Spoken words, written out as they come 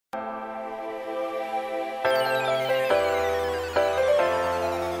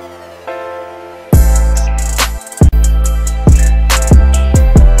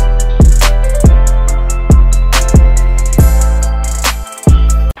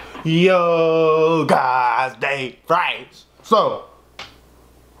Yo, guys, they friends. So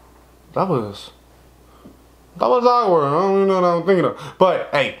that was awkward. I don't even know what I'm thinking of. But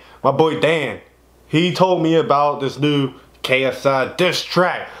hey, my boy Dan, he told me about this new KSI diss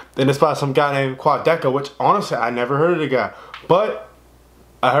track, and it's by some guy named Quadeca, which honestly I never heard of the guy, but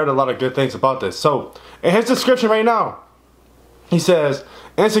I heard a lot of good things about this. So in his description right now, he says,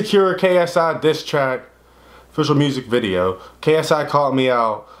 "Insecure KSI diss track, official music video. KSI called me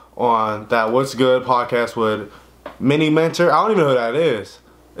out on that What's Good podcast with Mini Mentor." I don't even know who that is.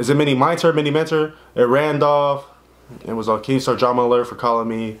 Is it Mini Mentor? Mini Mentor? It Randolph. It was on Keystone Drama Alert for calling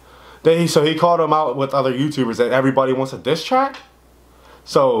me. So he called him out with other YouTubers that everybody wants a diss track.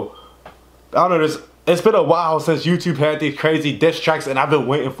 So I don't know. It's been a while since YouTube had these crazy diss tracks, and I've been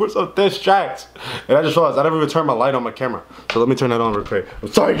waiting for some diss tracks. And I just realized I never even turned my light on my camera. So let me turn that on real quick.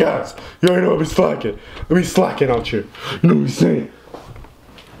 I'm sorry, guys. You already know I be slacking. I be slacking out here. You know what I'm saying?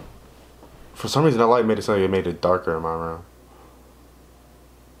 For some reason, that light made it sound like it made it darker in my room.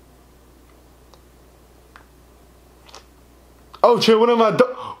 Oh shit, what am I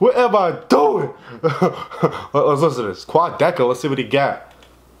doing? Let's listen to this. Quadeca, let's see what he got.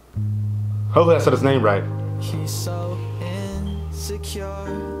 Hopefully I said his name right. He's so insecure.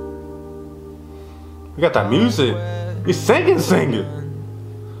 We got that music. He's singing.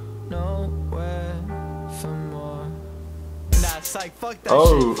 Nowhere for more. Nah, psych, fuck that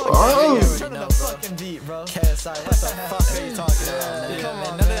shit. Turn the fucking beat, bro. KSI, what the fuck are you talking about? Come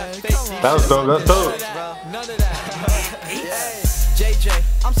on, none of that fake. That was dope, that's dope. None of that. JJ,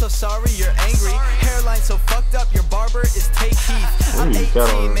 I'm so sorry you're angry. Hairline so fucked up, your barber is Take Heath. I'm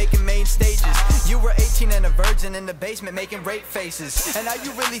 18 making main stages. You were 18 and a virgin in the basement making rape faces. And now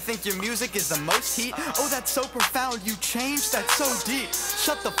you really think your music is the most heat? Oh, that's so profound, you changed, that's so deep.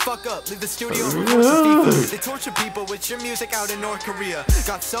 Shut the fuck up, leave the studio and record some FIFA. They torture people with your music out in North Korea.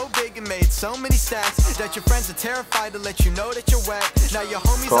 Got so big and made so many stacks that your friends are terrified to let you know that you're whack. Now your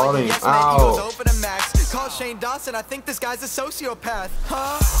homies like, yes man, he goes over the max. Call Shane Dawson, I think this guy's a sociopath.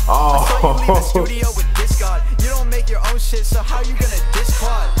 Huh? I saw you leave the studio with this god. You don't make your own shit, so how you gonna diss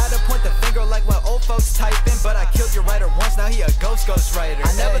Quad? Had to point the finger like when old folks typing, but I killed your writer once, now he a ghost writer.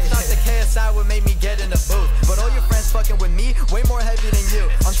 I never thought the KSI would make me get in the booth, but all your friends fucking with me, way more heavy than you.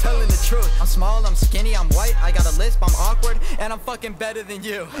 I'm telling the truth. I'm small, I'm skinny, I'm white, I got a lisp, I'm awkward, and I'm fucking better than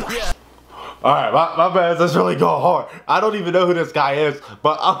you. Yeah. Alright, my bad, that's really going hard. I don't even know who this guy is,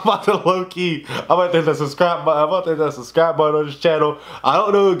 but I'm about to low-key, I'm about to hit the subscribe button on this channel. I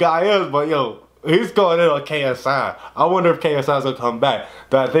don't know who the guy is, but yo, he's going in on KSI. I wonder if KSI's gonna come back.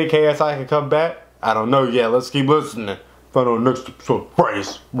 Do I think KSI can come back? I don't know yet. Let's keep listening. Find out next episode.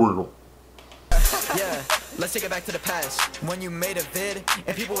 Praise Brutal. Yeah. Let's take it back to the past, when you made a vid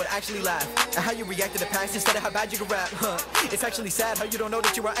and people would actually laugh at how you reacted to past instead of how bad you could rap. It's actually sad how you don't know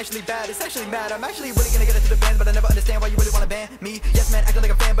that you are actually bad. It's actually mad. I'm actually really gonna get into the bands, but I never understand why you really wanna ban me. Yes man, acting like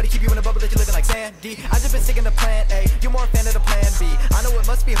a fan, but he keep you in a bubble that you're living like Sandy. I just been sticking to plan A, you're more a fan of the plan B. I know it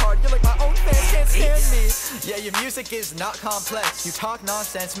must be hard, you're like my own fan, can't stand me. Yeah, your music is not complex. You talk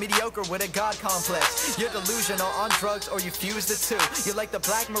nonsense, mediocre with a god complex. You're delusional on drugs or you fuse the two. You're like the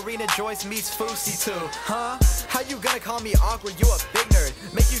Black Marina Joyce meets Fousey too. Huh? How you gonna call me awkward? You a big nerd.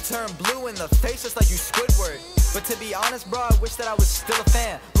 Make you turn blue in the face just like you Squidward. But to be honest, bro, I wish that I was still a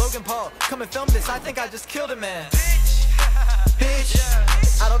fan. Logan Paul, come and film this. I think I just killed a man. Bitch,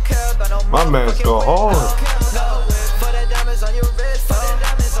 I don't care about no my man's go hard. No, for the diamonds on your wrist, for the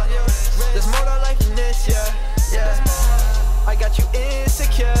diamonds on your wrist. There's more to life than this, yeah. I got you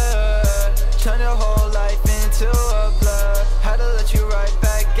insecure. Turn your whole life into a blur. Had to let you right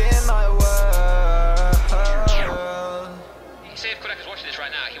back in my world. Say if Quadeca's watching this right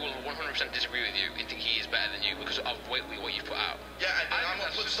now, he will 100% disagree with you and think he is better than you because of what you've put out. Yeah, and then I'm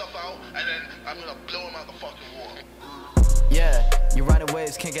gonna put stuff out, and then I'm gonna blow him out the fucking wall. Yeah, you riding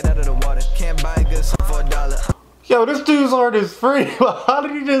waves, can't get out of the water. Can't buy a good song for $1. Yo, this dude's art is free. How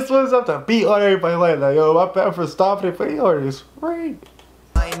did he just switch up to beat on everybody like that? Yo, my bad for stopping it, but his art is free.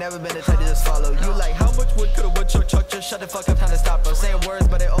 I ain't never been the type to just follow. You like, how much wood could a woodchuck chuck? Just shut the fuck up, time to stop, bro. Saying words,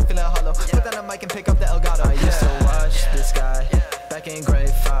 but they all feeling hollow. Put down the mic and pick up the Elgato. I used to watch this guy back in grade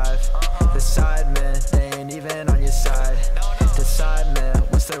 5. The side men, they ain't even on your side. The side men,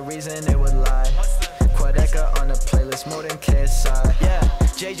 what's the reason they would lie? Quadeca on the playlist, more than KSI. Yeah.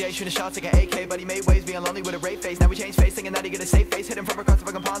 JJ shooting shots like an AK, but he made waves being lonely with a rape face. Now we change face, thinking that he get a safe face. Hit him from across the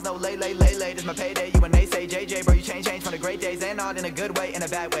fucking ponds, no lay. This my payday, you and they say JJ, bro, you change from the great days. And not in a good way, in a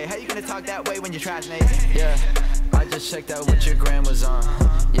bad way. How you gonna talk that way when you're trash, mate? Yeah, I just checked out what your gram was on.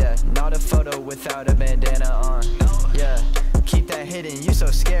 Yeah, not a photo without a bandana on. Yeah, keep that hidden, you so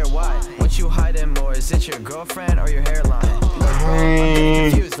scared, why? What you hiding more, is it your girlfriend or your hairline? I'm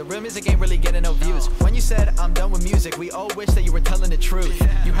getting confused, the real music ain't really getting no views. When you said I'm done with music, we all wish that you were telling the truth.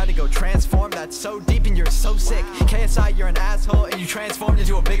 You had to go transform, that's so deep and you're so sick. KSI, you're an asshole and you transformed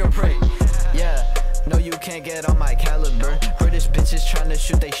into a bigger prick. Yeah. No, you can't get on my caliber. British bitches trying to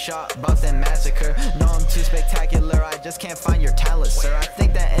shoot they shot, about that massacre. No, I'm too spectacular, I just can't find your talent, sir. I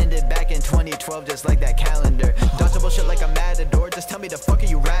think that ended back in 2012, just like that calendar. Dodgeable shit like a matador, just tell me the fuck are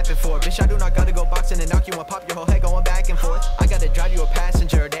you rapping for? Bitch, I do not gotta go boxing and knock you and pop your whole head going back and forth. I gotta drive you a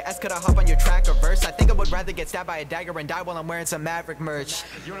passenger, they ask could I hop on your track or verse? I think I would rather get stabbed by a dagger and die while I'm wearing some Maverick merch.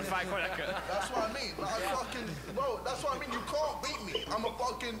 You wanna fight Quadeca? That's what I mean. Like, bro, that's what I mean. You can't beat me. I'm a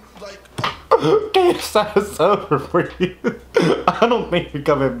fucking, like... KSI is over for you. I don't think you're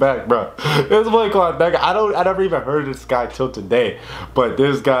coming back, bro. This boy called Quadeca. I never even heard of this guy till today. But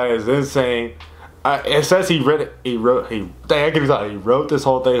this guy is insane. It says he wrote this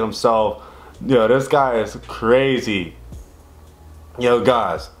whole thing himself. Yo, this guy is crazy. Yo,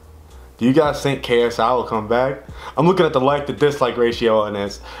 guys, do you guys think KSI will come back? I'm looking at the like to dislike ratio on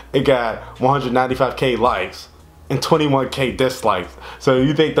this. It got 195k likes and 21k dislikes. So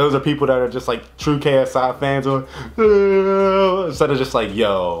you think those are people that are just like true KSI fans, or instead of just like,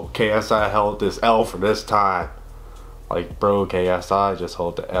 yo, KSI held this L for this time. Like, bro, KSI just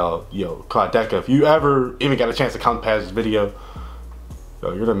hold the L. Yo, Quadeca, if you ever even got a chance to come past this video,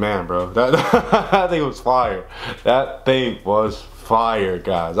 yo, you're the man, bro. That thing was fire. That thing was fire,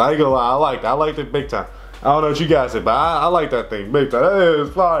 guys. I ain't gonna lie, I liked it big time. I don't know what you guys said, but I like that thing big time. That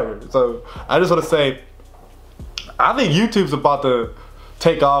is fire. So I just want to say, I think YouTube's about to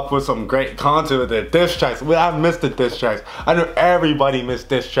take off with some great content with their diss tracks. I missed the diss tracks. I know everybody missed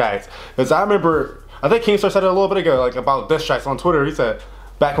diss tracks. Because I remember, I think Kingstar said it a little bit ago, like about diss tracks on Twitter. He said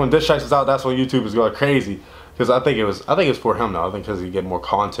back when diss tracks was out, that's when YouTube was going crazy. Because I think it was for him though. I think because he get more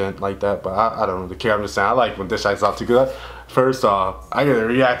content like that. But I don't really care. I'm just saying I like when diss tracks out too. Because first off, I gotta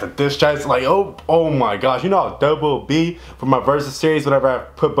react to diss tracks like oh my gosh. You know how dope it will be for my versus series whenever I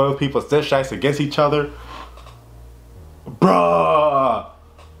put both people's diss tracks against each other. Bruh,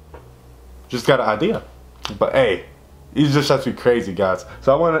 just got an idea. But hey, these just have to be crazy, guys.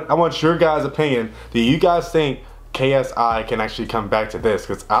 So I want your guys' opinion. Do you guys think KSI can actually come back to this?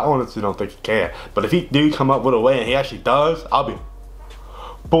 Because I honestly don't think he can. But if he do come up with a way and he actually does, I'll be,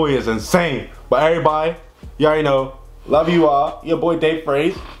 boy is insane. But everybody, you already know, love you all. Your boy Dave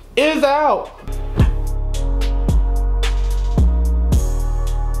Phrase is out.